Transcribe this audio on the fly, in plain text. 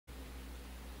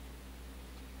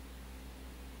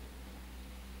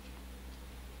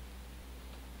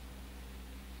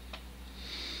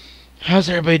How's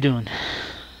everybody doing?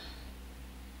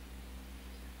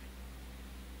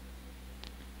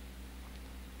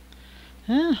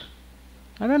 Yeah,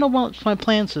 I don't know what's my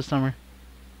plans this summer.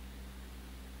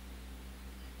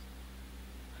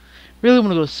 Really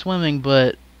want to go swimming,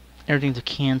 but everything's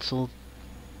canceled.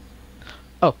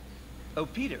 Oh. Oh,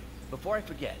 Peter, before I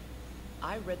forget,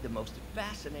 I read the most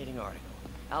fascinating article.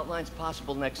 Outlines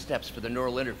possible next steps for the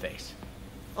neural interface.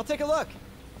 I'll take a look.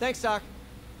 Thanks, Doc.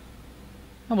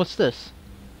 Oh, what's this?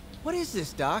 What is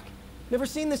this, Doc? Never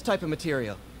seen this type of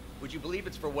material. Would you believe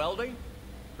it's for welding?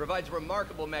 Provides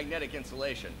remarkable magnetic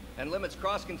insulation and limits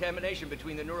cross-contamination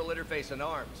between the neural interface and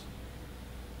arms.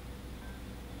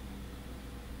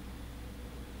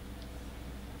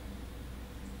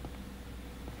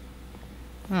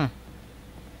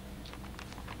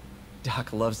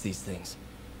 Doc loves these things.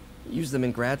 He used them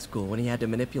in grad school when he had to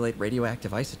manipulate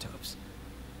radioactive isotopes.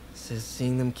 Says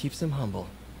seeing them keeps him humble.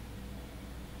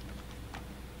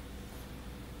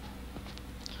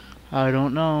 I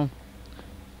don't know.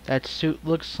 That suit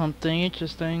looks something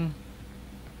interesting.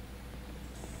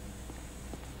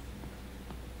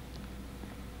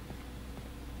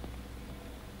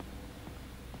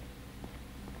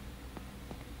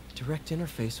 Direct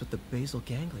interface with the basal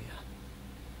ganglia.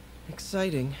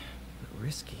 Exciting, but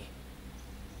risky.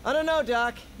 I don't know,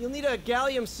 Doc. You'll need a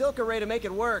gallium silk array to make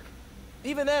it work.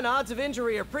 Even then, odds of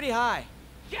injury are pretty high.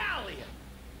 Gallium!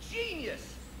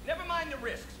 Genius! Never mind the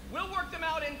risks. We'll work them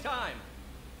out in time.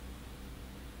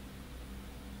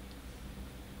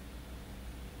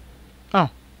 Oh.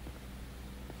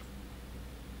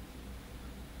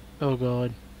 Oh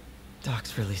god.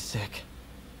 Doc's really sick.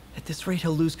 At this rate,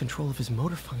 he'll lose control of his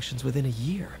motor functions within a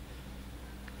year.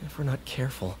 If we're not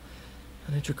careful,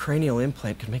 an intracranial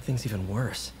implant could make things even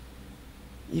worse.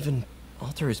 Even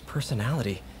alter his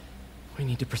personality. We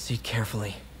need to proceed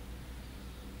carefully.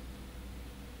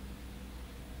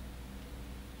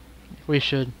 We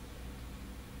should.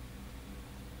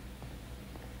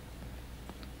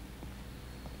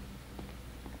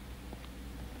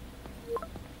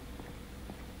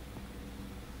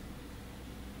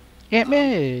 Aunt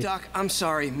May! Doc, I'm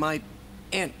sorry. My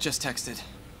aunt just texted.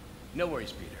 No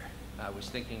worries, Peter. I was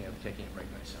thinking of taking a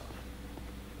break myself.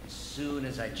 As soon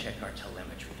as I check our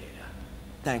telemetry data.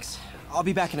 Thanks. I'll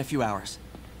be back in a few hours.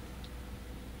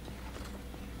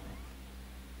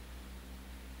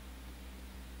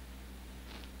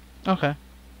 Okay.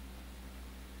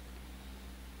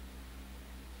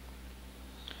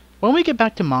 When we get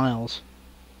back to Miles.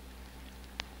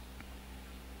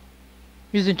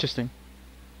 He's interesting.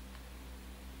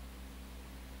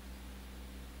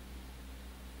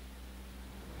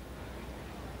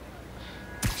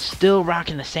 Still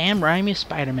rocking the Sam Raimi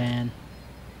Spider-Man.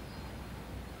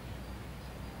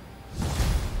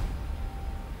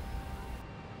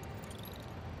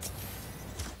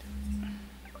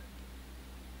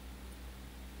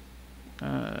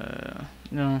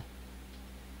 No.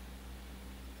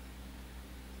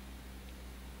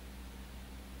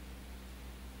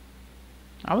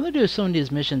 I want to do some of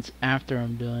these missions after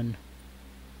I'm done.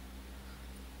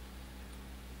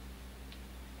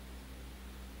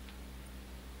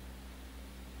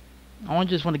 I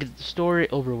just want to get the story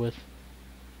over with.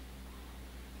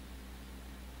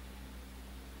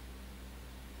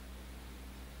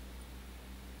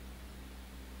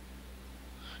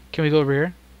 Can we go over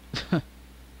here?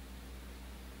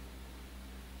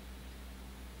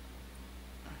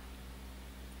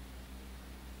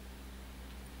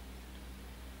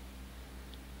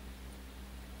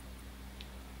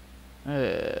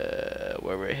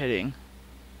 Where we're heading?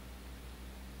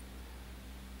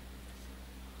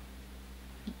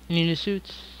 Any new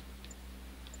suits?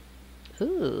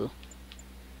 Ooh.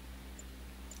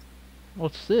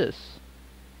 What's this?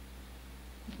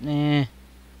 Nah.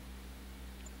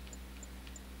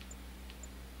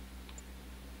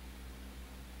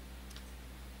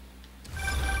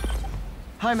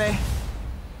 Hi, May.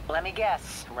 Let me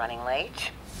guess, running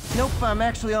late? Nope, I'm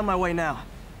actually on my way now.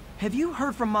 Have you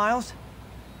heard from Miles?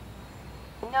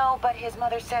 No, but his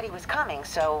mother said he was coming,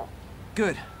 so...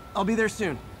 Good. I'll be there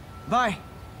soon. Bye.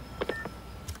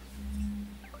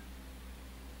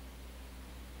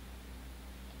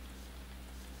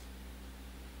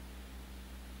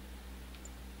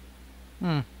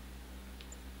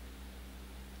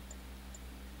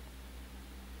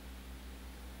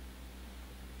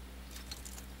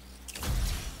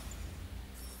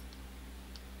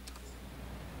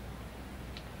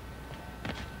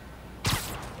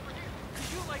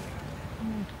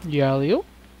 Yeah, Leo?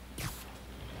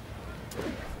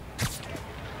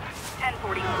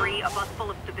 1043, a bus full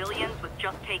of civilians was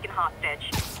just taken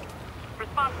hostage.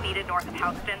 Response needed north of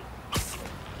Houston.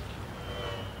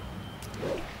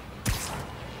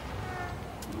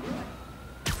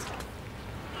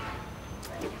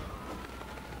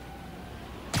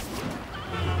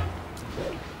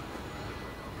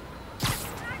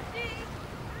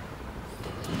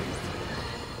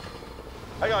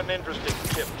 I got an interesting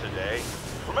tip today.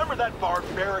 Remember that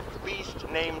barbaric beast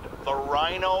named the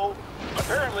Rhino?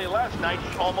 Apparently last night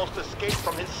he almost escaped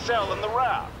from his cell in the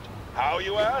raft. How,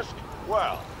 you ask?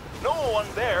 Well, no one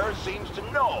there seems to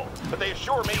know, but they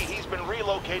assure me he's been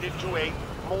relocated to a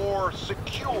more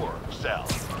secure cell.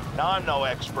 Now, I'm no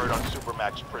expert on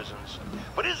Supermax prisons,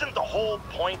 but isn't the whole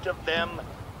point of them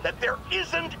that there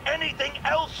isn't anything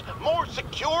else more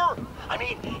secure? I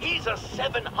mean, he's a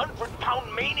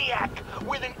 700-pound maniac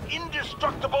with an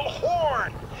indestructible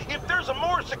horn. If there's a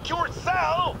more secure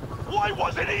cell, why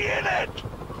wasn't he in it?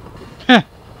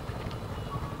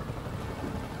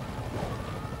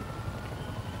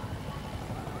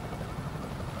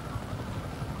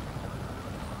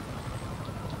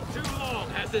 Too long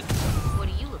has this. What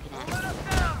are you looking at?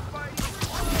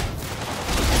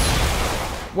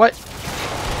 What?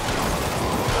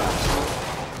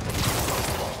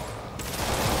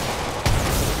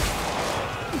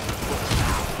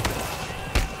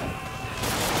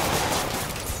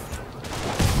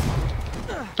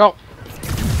 Go.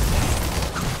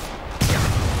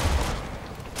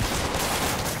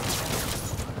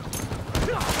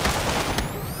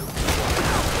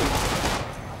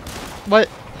 What?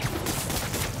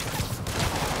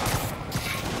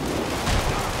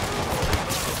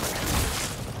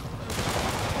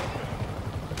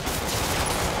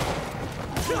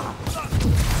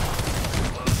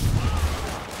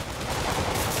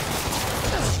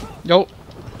 Nope.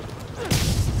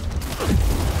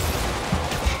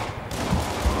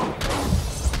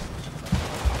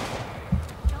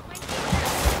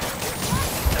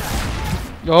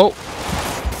 Nope.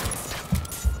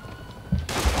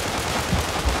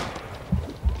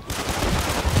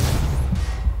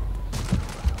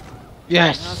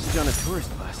 Yes. Hostage on a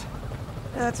tourist bus.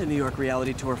 That's a New York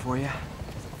reality tour for you.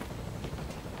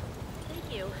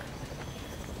 Thank you.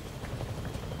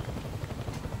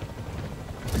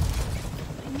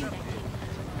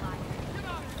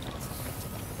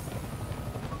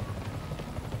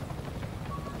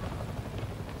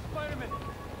 Spider-Man,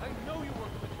 I know you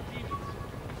work with the demons.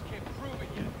 Just can't prove it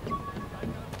yet.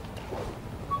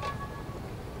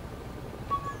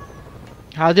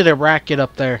 How did a rat get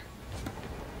up there?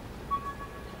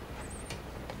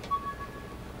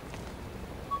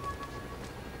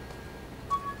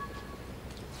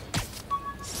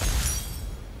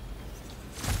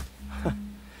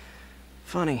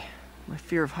 Funny, my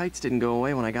fear of heights didn't go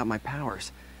away when I got my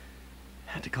powers.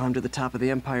 Had to climb to the top of the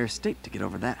Empire State to get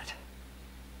over that.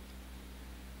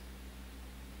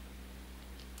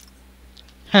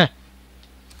 Huh.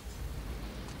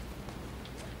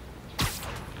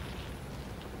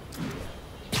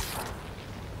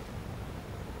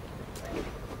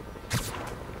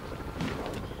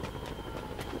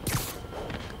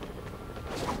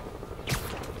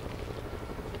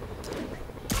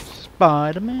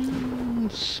 Spider-Man,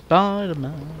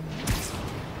 Spider-Man.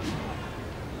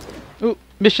 Ooh,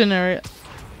 mission area.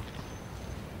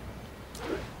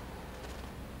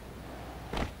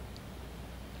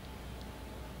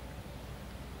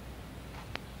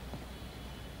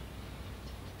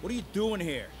 What are you doing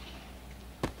here?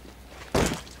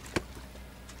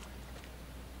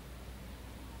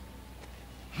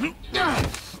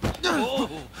 Oh,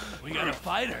 we got a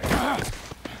fighter.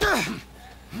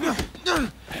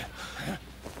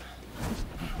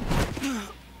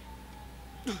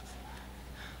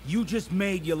 You just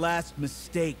made your last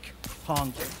mistake,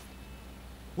 punk.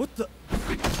 What the?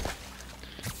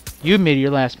 You made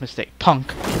your last mistake,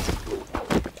 punk.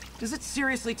 Does it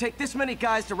seriously take this many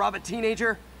guys to rob a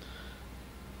teenager?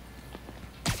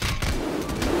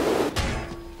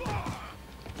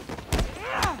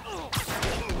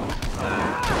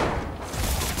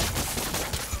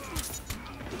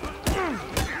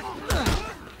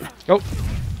 Go.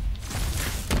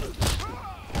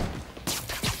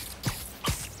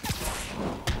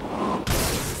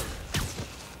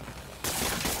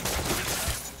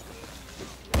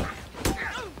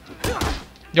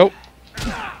 Nope.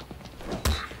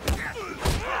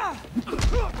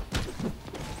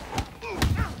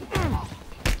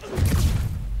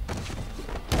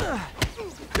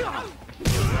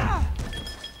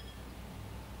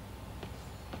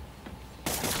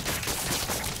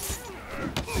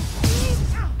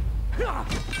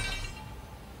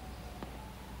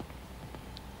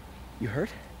 You hurt?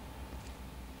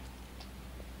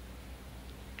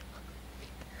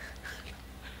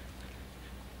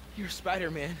 You're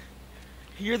Spider-Man.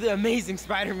 You're the amazing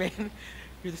Spider-Man.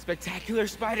 You're the spectacular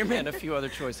Spider-Man. And a few other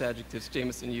choice adjectives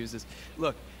Jameson uses.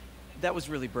 Look, that was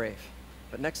really brave.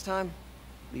 But next time,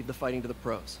 leave the fighting to the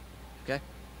pros, okay?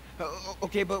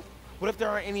 Okay, but what if there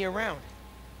aren't any around?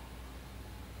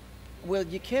 Well,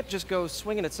 you can't just go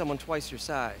swinging at someone twice your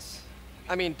size.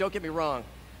 I mean, don't get me wrong.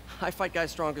 I fight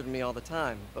guys stronger than me all the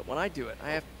time, but when I do it,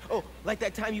 I have... Oh, like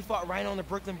that time you fought Rhino on the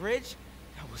Brooklyn Bridge?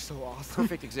 That was so awesome.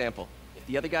 Perfect example. If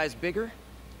the other guy's bigger,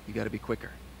 you gotta be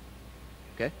quicker.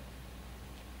 Okay?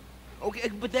 Okay,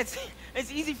 but that's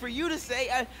easy for you to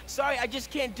say. Sorry, I just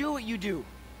can't do what you do.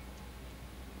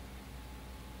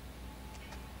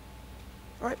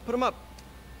 All right, put him up.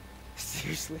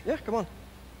 Seriously? Yeah, come on.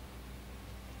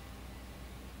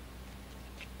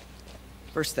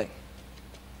 First thing,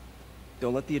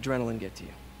 don't let the adrenaline get to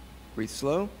you. Breathe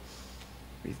slow,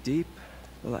 breathe deep,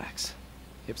 relax.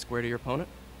 Hip square to your opponent.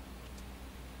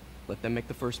 Let them make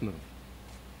the first move.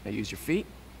 Now use your feet.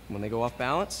 When they go off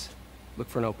balance, look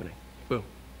for an opening. Boom.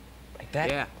 Like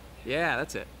that? Yeah,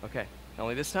 that's it. Okay.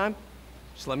 Only this time,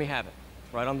 just let me have it.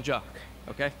 Right on the jaw.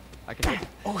 Okay? I can hit.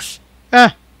 Oh,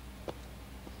 Ah!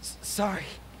 sorry.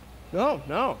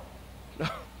 No.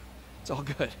 It's all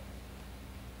good.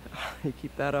 You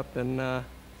keep that up and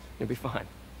you'll be fine.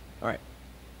 All right.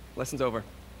 Lesson's over.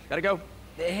 Gotta go.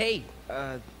 Hey,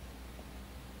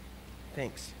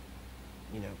 thanks.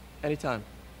 You know. Anytime.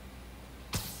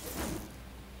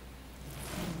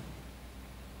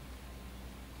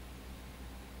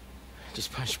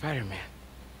 Just punch Spider-Man.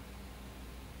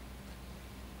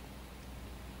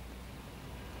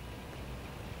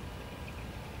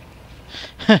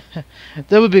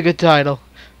 That would be a good title.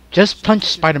 Just punch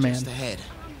Spider-Man. Just ahead.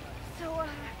 So, I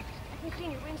can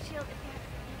clean your windshield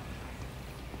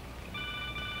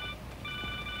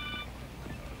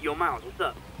Yo, Miles, what's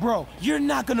up? Bro, you're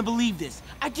not gonna believe this.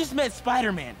 I just met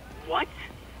Spider-Man. What?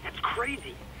 That's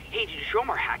crazy. Hey, did you show him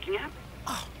our hacking app?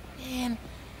 Oh, man.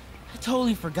 I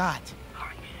totally forgot. Oh,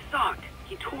 you suck.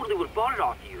 He totally would have bought it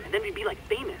off you, and then we'd be, like,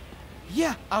 famous.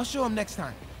 Yeah, I'll show him next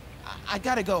time. I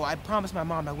gotta go. I promised my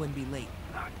mom I wouldn't be late.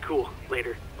 Cool.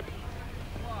 Later.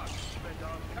 I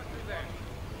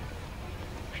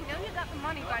know you got the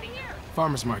money, buddy.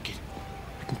 Farmer's market.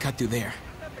 I can cut through there.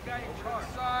 Let the guy in charge.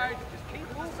 Side. Just keep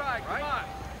to the side. Come on.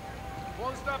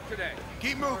 Closed up today.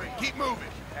 Keep moving, keep moving.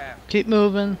 Keep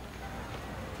moving.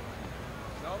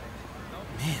 Nope.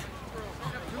 Man.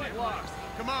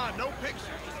 Come on, no pictures,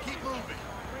 just keep moving.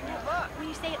 When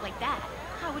you say it like that,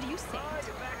 how would you say it?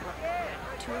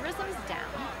 Tourism's down.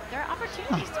 There are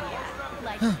opportunities to be had,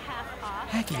 like half off,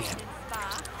 Hacking second it.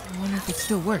 spa. I wonder if it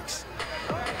still works.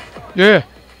 Yeah.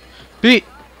 Beat.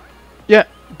 Yeah.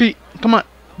 Beat. Come on.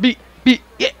 Beat. Yeah.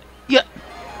 Yeah.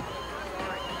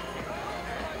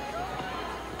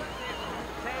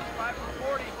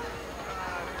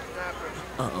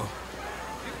 Uh-oh.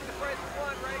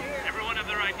 Everyone have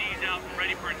their IDs out and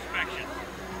ready for inspection.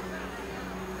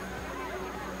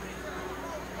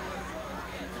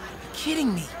 You're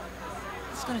kidding me.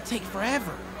 It's gonna take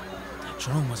forever. That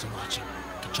drone wasn't watching.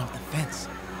 I could jump the fence.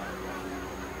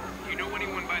 You know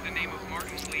anyone by the name of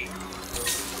Martin Lee?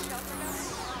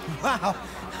 Wow,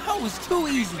 that was too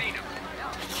easy.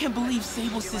 I can't believe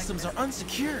Sable systems are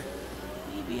unsecured.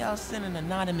 Maybe I'll send an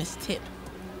anonymous tip.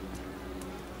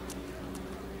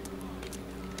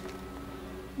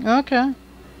 Okay.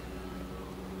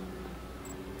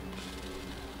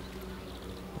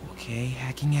 Okay,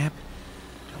 hacking app.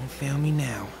 Don't fail me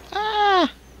now.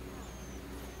 Ah!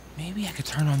 Maybe I could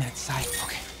turn on that site.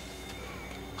 Okay.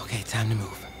 Okay, time to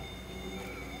move.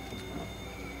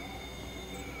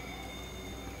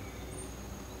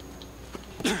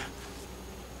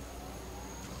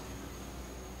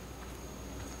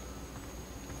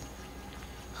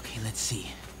 Okay, let's see.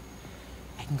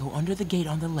 I can go under the gate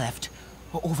on the left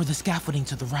or over the scaffolding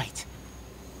to the right.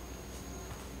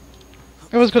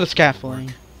 It was good at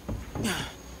scaffolding.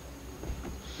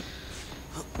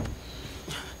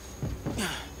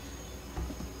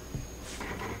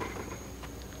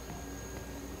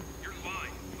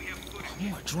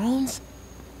 More drones?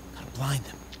 Gotta blind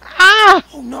them. Ah!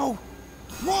 Oh no!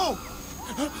 Whoa!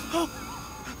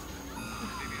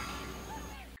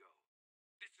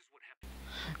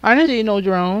 I didn't see no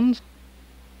drones.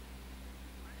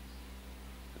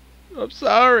 I'm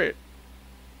sorry.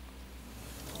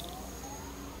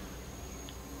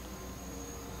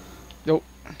 Nope.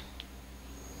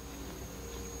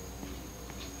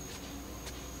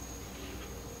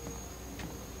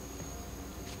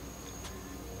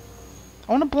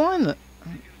 I want to blind it.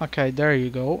 Okay, there you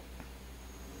go.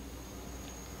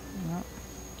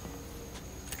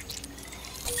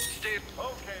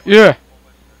 Okay, Yeah. I've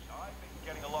been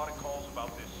getting a lot of calls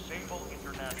about this Sable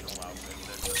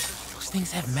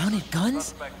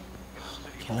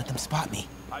spot me.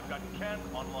 I've got Ken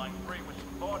on line 3 with some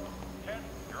thoughts. Ken,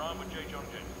 you're on with J. Jonah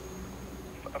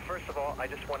Jameson. First of all, I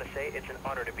just want to say it's an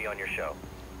honor to be on your show.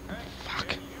 Hey,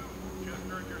 and you just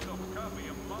earned yourself a copy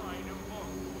of my new book,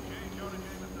 J. Jonah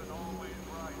Jameson, Always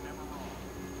Right, Never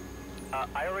Wrong.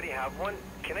 I already have one.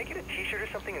 Can I get a t-shirt or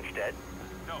something instead?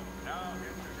 No, now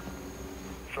here's your...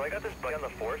 So I got this buddy on the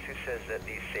force who says that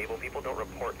these Sable people don't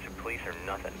report to police or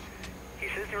nothing. He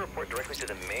says they report directly to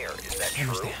the mayor. Is that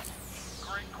true?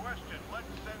 Great question. Let's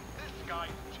send this guy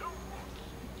to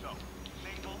so,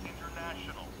 Sable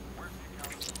International. Where's the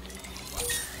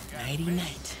account?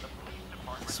 Nighty-night.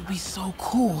 This would be so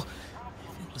cool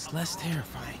if it was less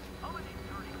terrifying.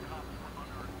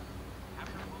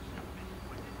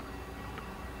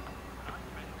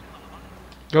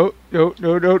 No, no,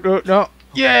 no, no, no, no.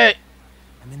 Yay!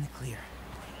 I'm in the clear.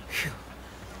 Phew.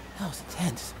 That was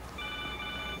intense.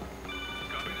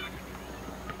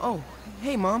 Oh,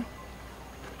 hey, Mom.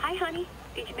 Hi, honey.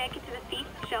 Did you make it to the thief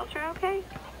shelter okay?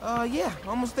 Yeah,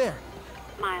 almost there.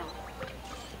 Miles,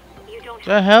 you don't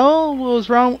The hell? What was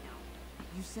wrong?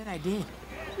 You said I did.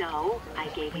 know I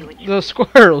gave you a choice. The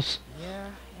squirrels. Yeah,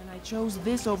 and I chose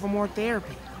this over more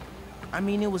therapy. I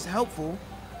mean, it was helpful.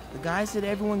 The guy said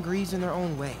everyone grieves in their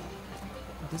own way.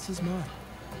 This is mine.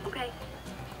 Okay.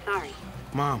 Sorry.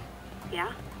 Mom.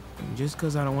 Yeah? Just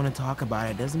because I don't want to talk about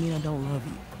it doesn't mean I don't love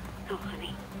you. Oh,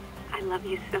 honey. I love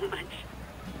you so much.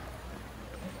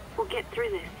 We'll get through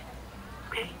this.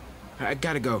 Okay? I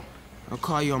gotta go. I'll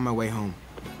call you on my way home.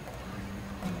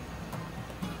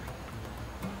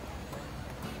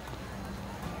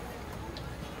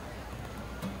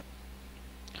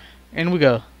 And we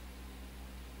go.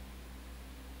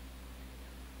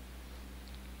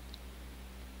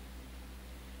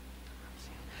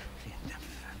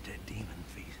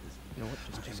 You know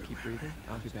what? Just keep breathing.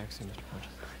 I'll be back soon, Mr.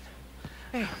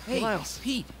 Punch. Hey, Miles.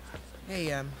 Pete.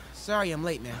 Hey, sorry I'm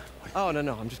late, man. Oh,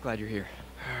 no, I'm just glad you're here.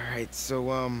 All right, so,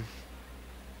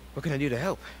 what can I do to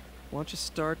help? Why don't you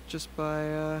start just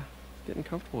by, getting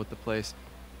comfortable with the place.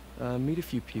 Meet a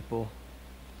few people.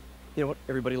 You know what?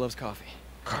 Everybody loves coffee.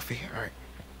 Coffee? All right.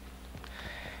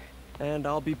 And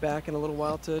I'll be back in a little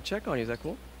while to check on you. Is that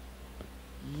cool?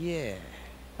 Yeah.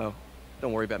 Oh,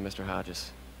 don't worry about Mr.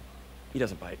 Hodges. He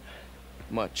doesn't bite.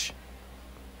 Much.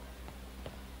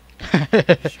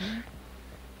 Sure.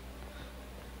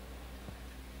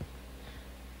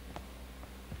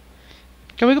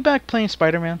 Can we go back playing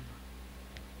Spider-Man?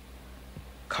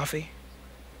 Coffee?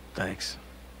 Thanks.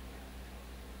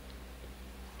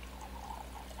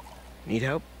 Need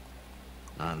help?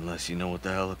 Not unless you know what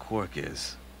the hell a quark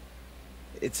is.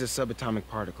 It's a subatomic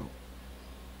particle.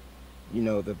 You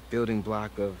know, the building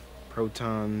block of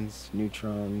protons,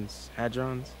 neutrons,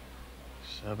 hadrons.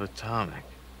 Subatomic.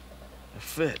 It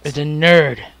fits. It's a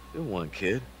nerd. Good one,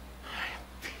 kid.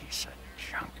 Piece of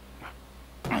junk.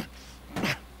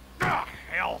 Ah,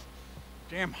 hell.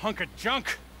 Damn hunk of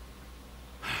junk.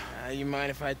 You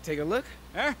mind if I take a look?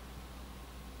 Eh?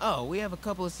 Oh, we have a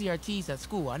couple of CRTs at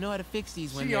school. I know how to fix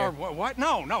these when CR they're... what?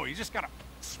 No, you just gotta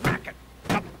smack it a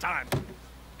couple times.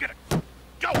 Get it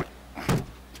going.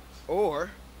 Or,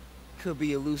 could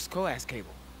be a loose coax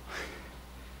cable.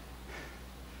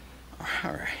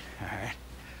 All right.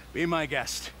 Be my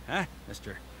guest, huh,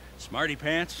 Mr. Smarty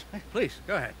Pants? Hey, please,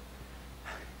 go ahead.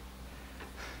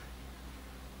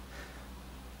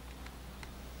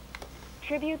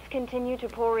 Tributes continue to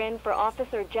pour in for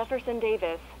Officer Jefferson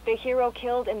Davis, the hero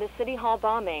killed in the City Hall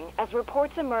bombing, as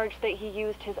reports emerge that he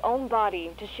used his own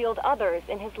body to shield others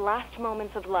in his last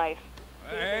moments of life.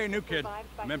 Hey, new kid.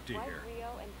 I'm empty here. Rio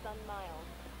and son Miles,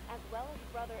 as well as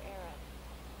brother Aaron.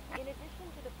 In addition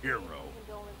to the Hero.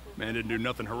 Man didn't do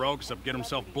nothing heroic except get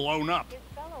himself blown up.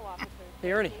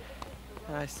 Hey, Ernie.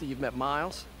 I see you've met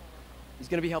Miles. He's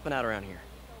gonna be helping out around here.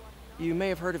 You may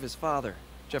have heard of his father,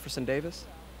 Jefferson Davis.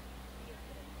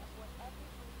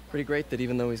 Pretty great that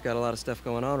even though he's got a lot of stuff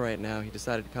going on right now, he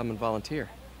decided to come and volunteer.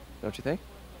 Don't you think?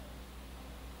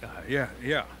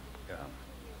 Yeah.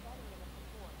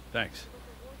 Thanks.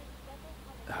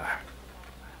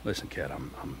 Listen, kid,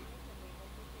 I'm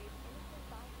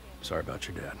sorry about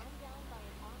your dad.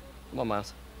 Come on,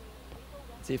 Miles.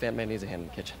 Let's see if Aunt May needs a hand in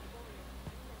the kitchen.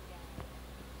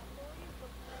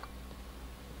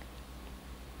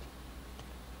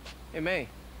 Hey, May.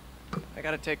 I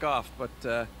gotta take off,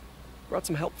 but, brought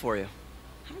some help for you.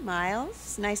 Hi,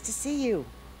 Miles. Nice to see you.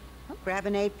 Well, grab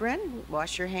an apron,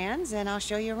 wash your hands, and I'll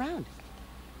show you around.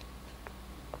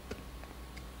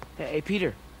 Hey,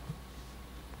 Peter.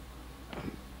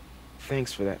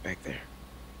 Thanks for that back there.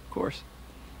 Of course.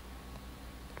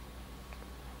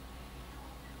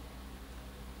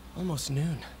 Almost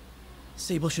noon.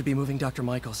 Sable should be moving Dr.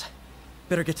 Michaels.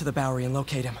 Better get to the Bowery and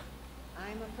locate him.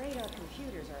 I'm afraid our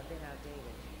computers are a bit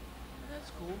outdated. That's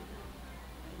cool.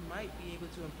 I might be able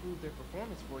to improve their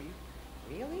performance for you.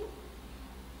 Really?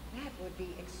 That would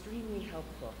be extremely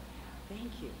helpful.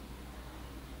 Thank you.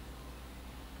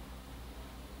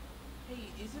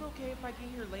 Hey, is it okay if I get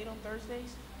here late on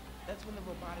Thursdays? That's when the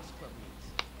robotics club meets.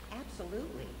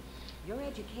 Absolutely. Your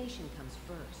education comes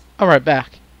first. Alright,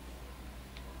 back.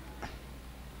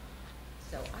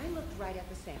 So I looked right at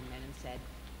the Sandman and said,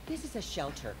 "This is a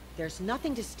shelter. There's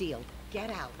nothing to steal. Get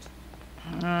out."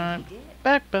 Alright,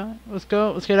 back. Let's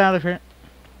go. Let's get out of here.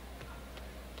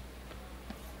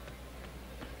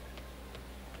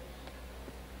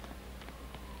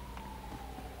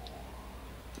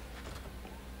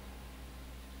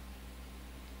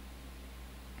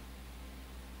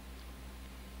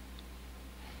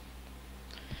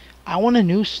 I want a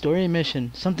new story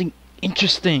mission. Something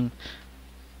interesting.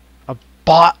 A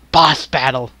boss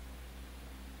battle.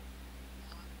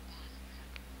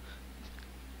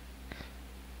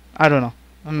 I don't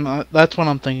know. That's what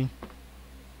I'm thinking.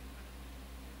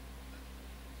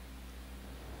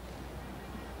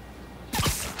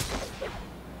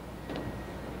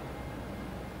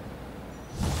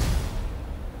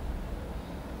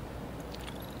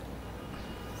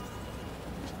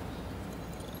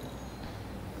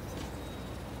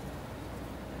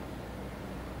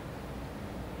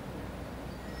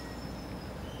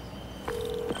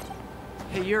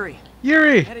 Hey, Yuri.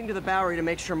 Yuri! Heading to the Bowery to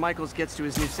make sure Michaels gets to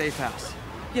his new safe house.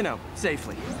 You know,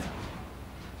 safely.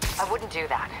 I wouldn't do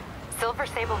that. Silver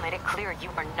Sable made it clear you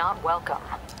are not welcome.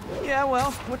 Yeah,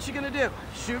 well, what you gonna do?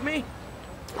 Shoot me?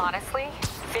 Honestly,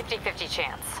 50-50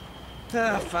 chance.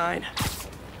 Fine.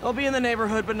 I'll be in the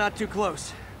neighborhood, but not too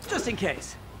close. Just in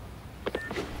case.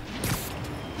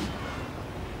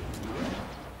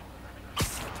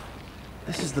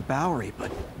 This is the Bowery,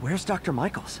 but where's Dr.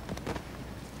 Michaels?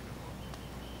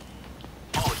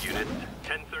 All units,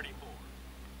 1034.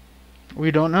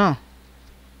 We don't know.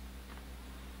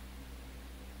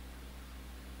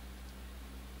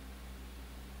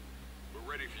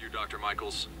 We're ready for you, Dr.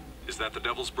 Michaels. Is that the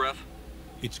Devil's Breath?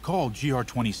 It's called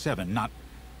GR-27, not...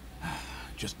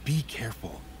 Just be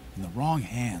careful. In the wrong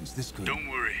hands, this could... Don't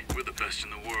worry, we're the best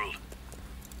in the world.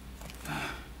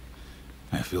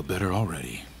 I feel better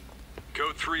already.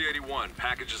 Code 381,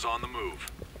 package is on the move.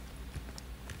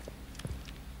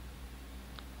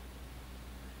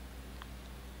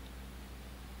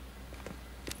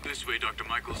 This way, Dr.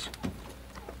 Michaels.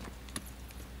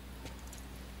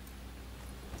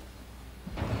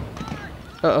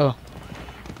 Uh-oh.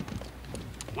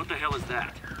 What the hell is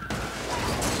that?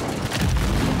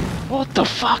 What the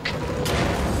fuck?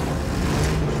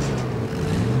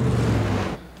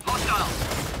 Hostile!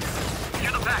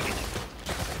 Near the package!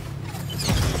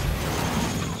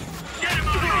 Get him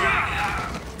out of here!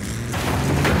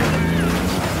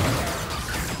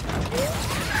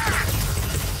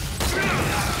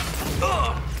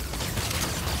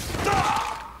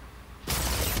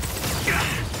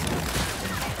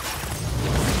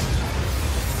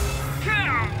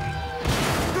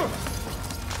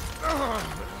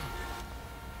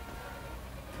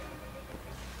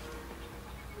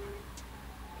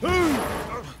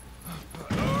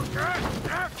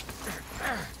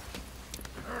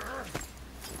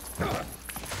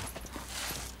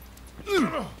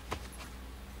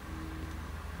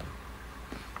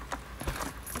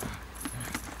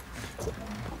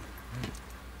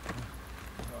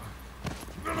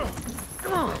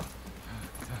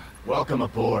 Welcome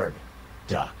aboard,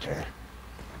 Doctor.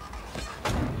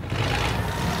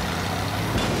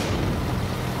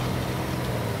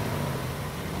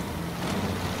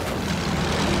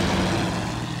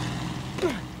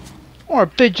 Or a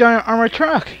big giant armored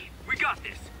truck. We got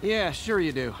this! Yeah, sure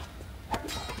you do.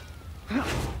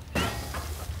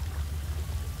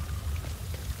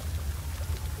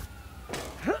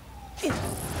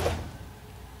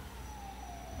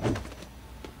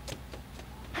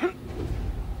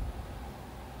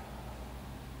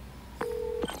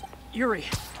 Yuri,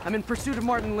 I'm in pursuit of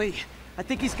Martin Lee. I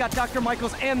think he's got Dr.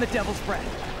 Michaels and the Devil's Breath.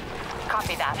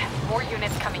 Copy that. More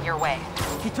units coming your way.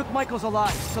 He took Michaels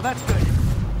alive, so that's good.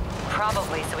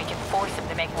 Probably so we can force him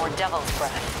to make more Devil's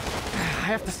Breath. I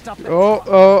have to stop that.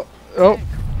 Oh.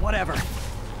 Whatever.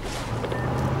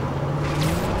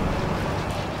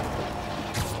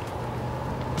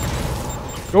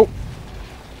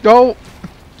 Go.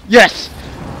 Yes.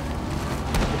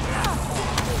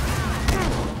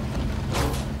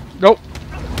 Nope.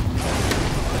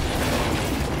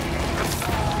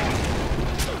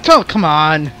 Oh, come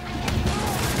on.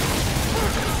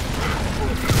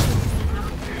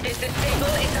 This is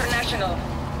Sable International.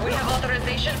 We have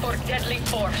authorization or deadly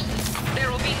force. There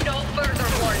will be no further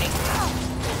warning.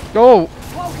 Go!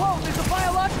 Whoa, whoa, there's a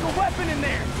biological weapon in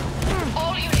there!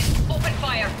 All units, open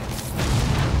fire.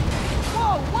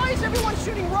 Whoa, why is everyone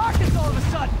shooting rockets all of a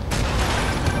sudden?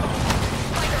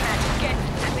 Spider-Man, get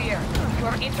clear. You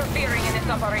are interfering in this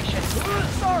operation.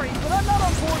 Sorry, but I'm not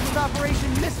on board with Operation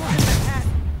Missile in Manhattan.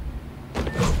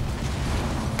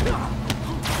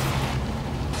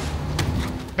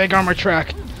 Big armor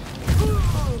track.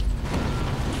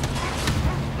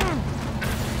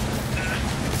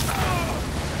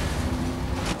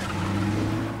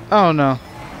 Oh no.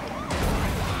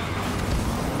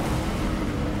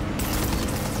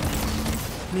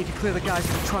 Need to clear the guys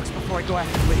in the trucks before I go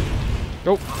after Lee.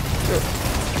 Go.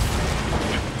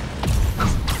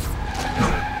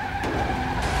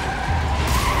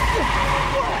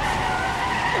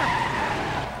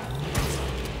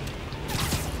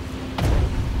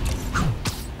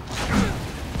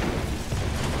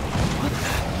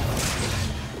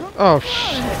 Oh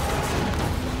shit.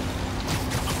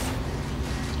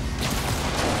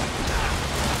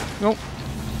 Nope.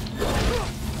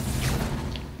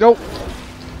 Nope.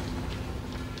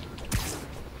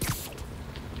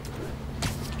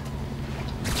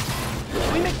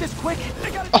 Can we make this quick? I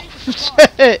gotta Oh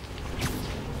shit.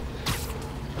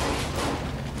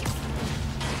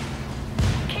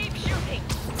 Keep shooting.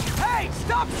 Hey,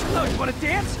 stop! No, you wanna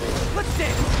dance? Let's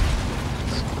dance.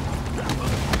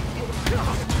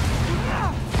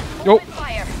 Nope.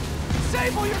 Fire.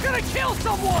 Sable, you're gonna kill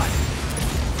someone!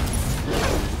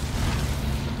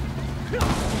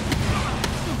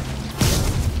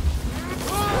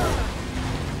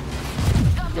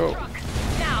 Go.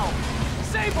 Now.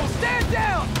 Sable, stand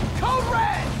down! Code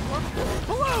red! Or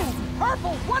blue!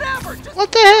 Purple! Whatever! Just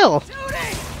What the hell?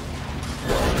 shooting!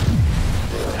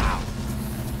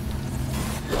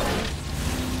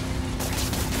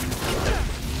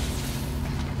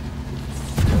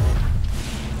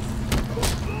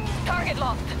 Target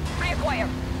locked. Reacquire.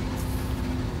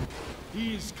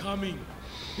 He is coming.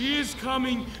 He is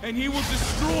coming, and he will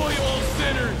destroy all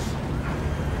sinners.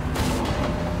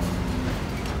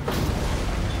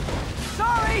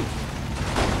 Sorry!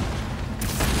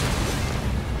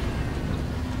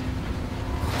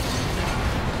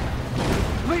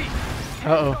 Lee!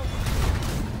 Uh-oh.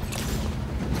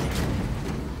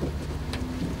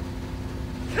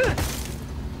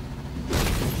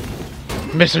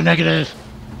 Mr. Negative.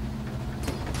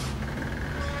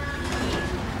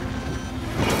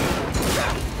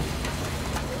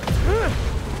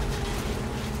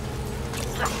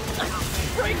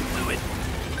 Break fluid!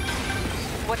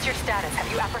 What's your status?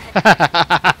 Have you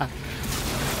apprehended?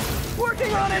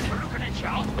 Working on it!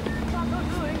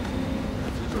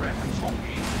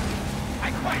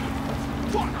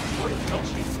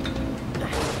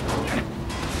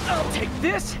 I'll take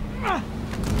this!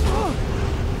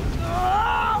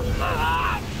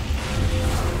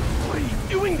 What are you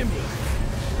doing to me?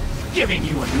 Giving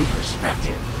you a new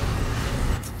perspective.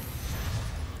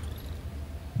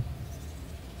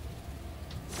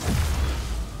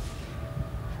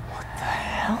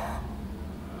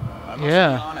 I must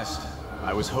Yeah. be honest.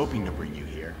 I was hoping to bring you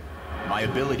here. My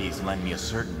abilities lend me a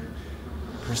certain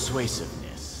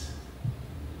persuasiveness.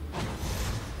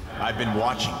 I've been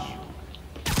watching you.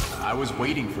 I was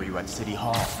waiting for you at City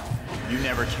Hall. You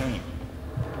never came.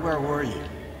 Where were you?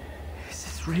 Is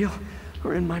this real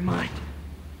or in my mind?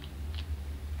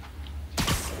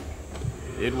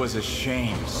 It was a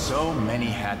shame so many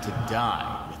had to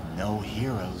die with no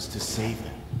heroes to save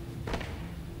them.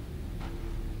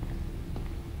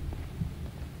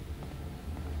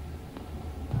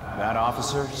 That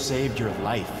officer saved your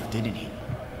life, didn't he?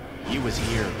 He was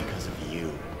here because of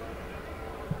you.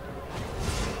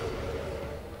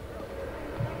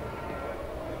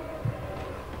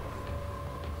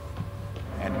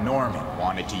 And Norman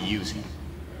wanted to use him.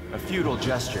 A futile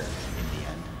gesture, in the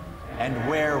end. And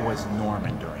where was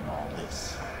Norman during all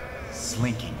this?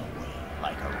 Slinking away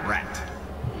like a rat.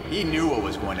 He knew what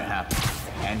was going to happen,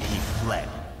 and he fled.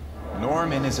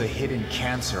 Norman is a hidden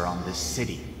cancer on this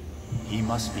city. He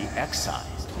must be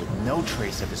excised with no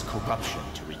trace of his corruption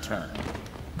to return.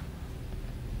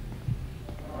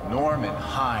 Norman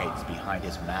hides behind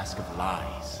his mask of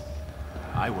lies.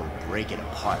 I will break it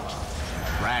apart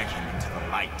and drag him into the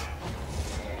light.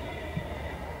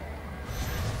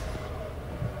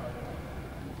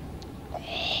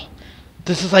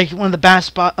 This is like one of the boss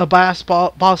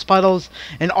battles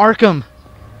in Arkham.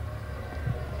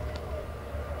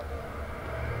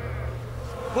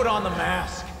 Put on the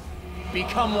mask.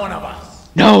 Become one of us.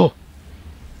 No.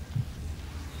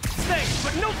 Thanks,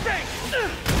 but no thanks.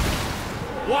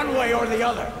 One way or the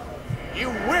other, you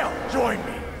will join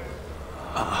me.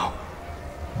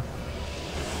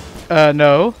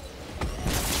 No.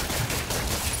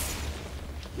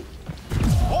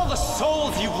 All the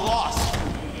souls you've lost,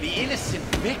 the innocent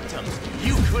victims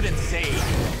you couldn't save.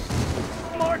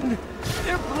 Martin,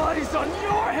 their blood is on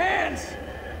your hands!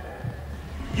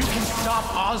 You can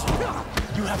stop Osborn.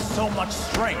 You have so much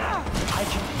strength. I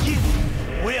can give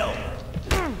you will.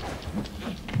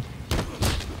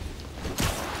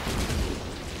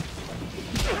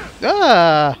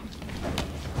 Ah.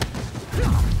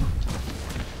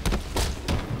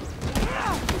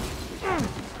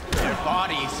 Their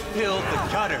bodies filled the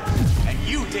gutter, and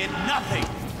you did nothing.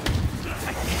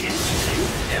 I can't shoot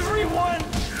everyone!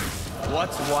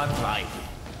 What's one life?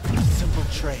 A simple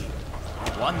trade.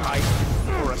 One life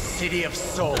for a city of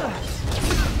souls.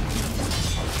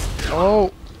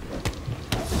 Oh.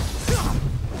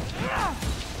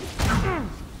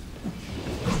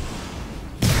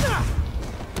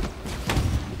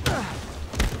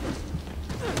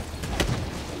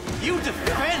 You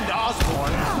defend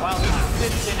Osborn while he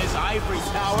sits in his ivory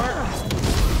tower?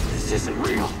 This isn't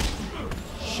real.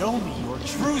 Show me your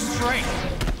true strength.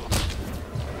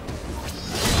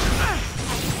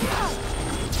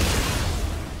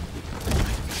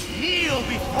 Kneel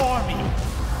before me.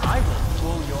 I will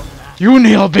pull your mask. You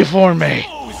kneel before me.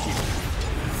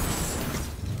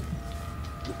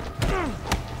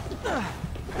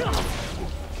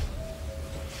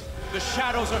 The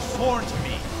shadows are sworn to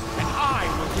me, and I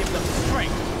will give them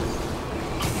strength.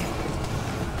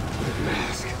 The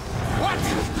mask. What?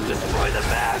 Destroy the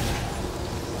mask!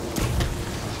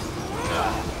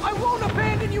 I won't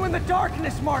abandon you in the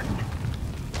darkness, Martin!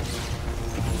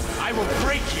 I will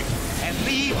break you and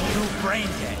leave you brain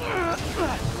dead.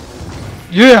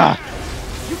 Yeah.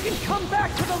 You can come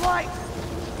back to the light!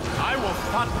 I will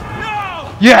fight.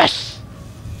 No! Yes.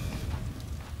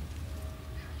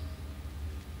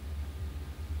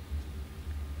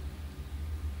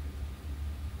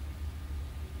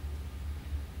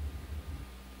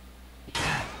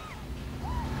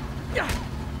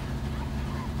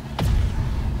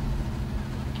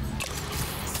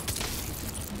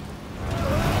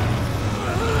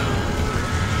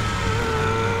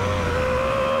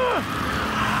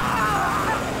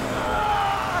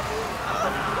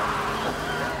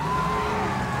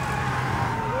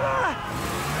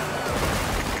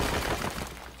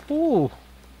 Ooh.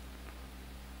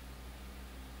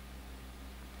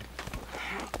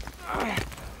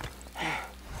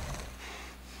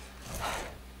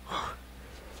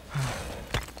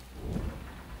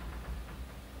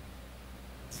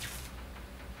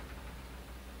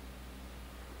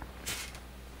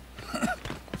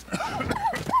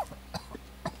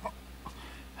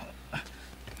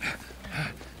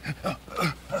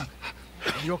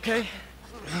 You okay?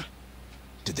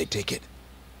 Did they take it?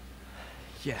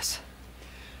 Yes.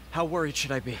 How worried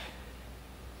should I be?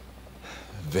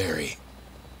 Very.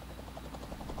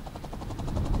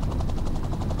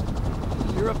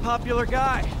 You're a popular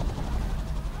guy.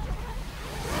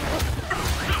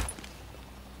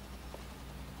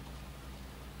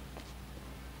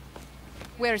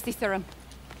 Where's the serum?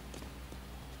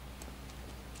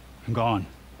 I'm gone.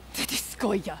 This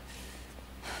Goya.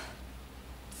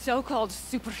 So-called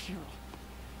superhero.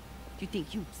 You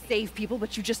think you save people,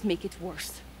 but you just make it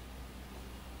worse.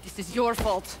 This is your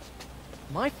fault.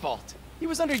 My fault? He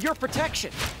was under your protection.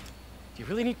 Do you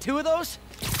really need two of those?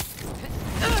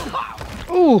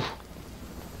 Ooh.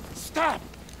 Stop!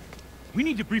 We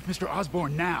need to brief Mr.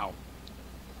 Osborn now.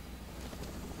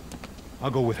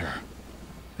 I'll go with her.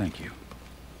 Thank you.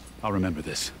 I'll remember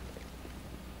this.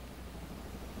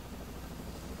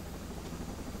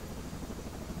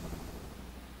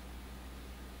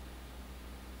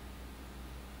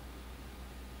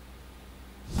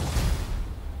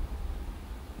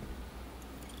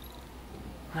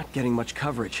 Not getting much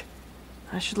coverage.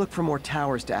 I should look for more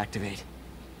towers to activate.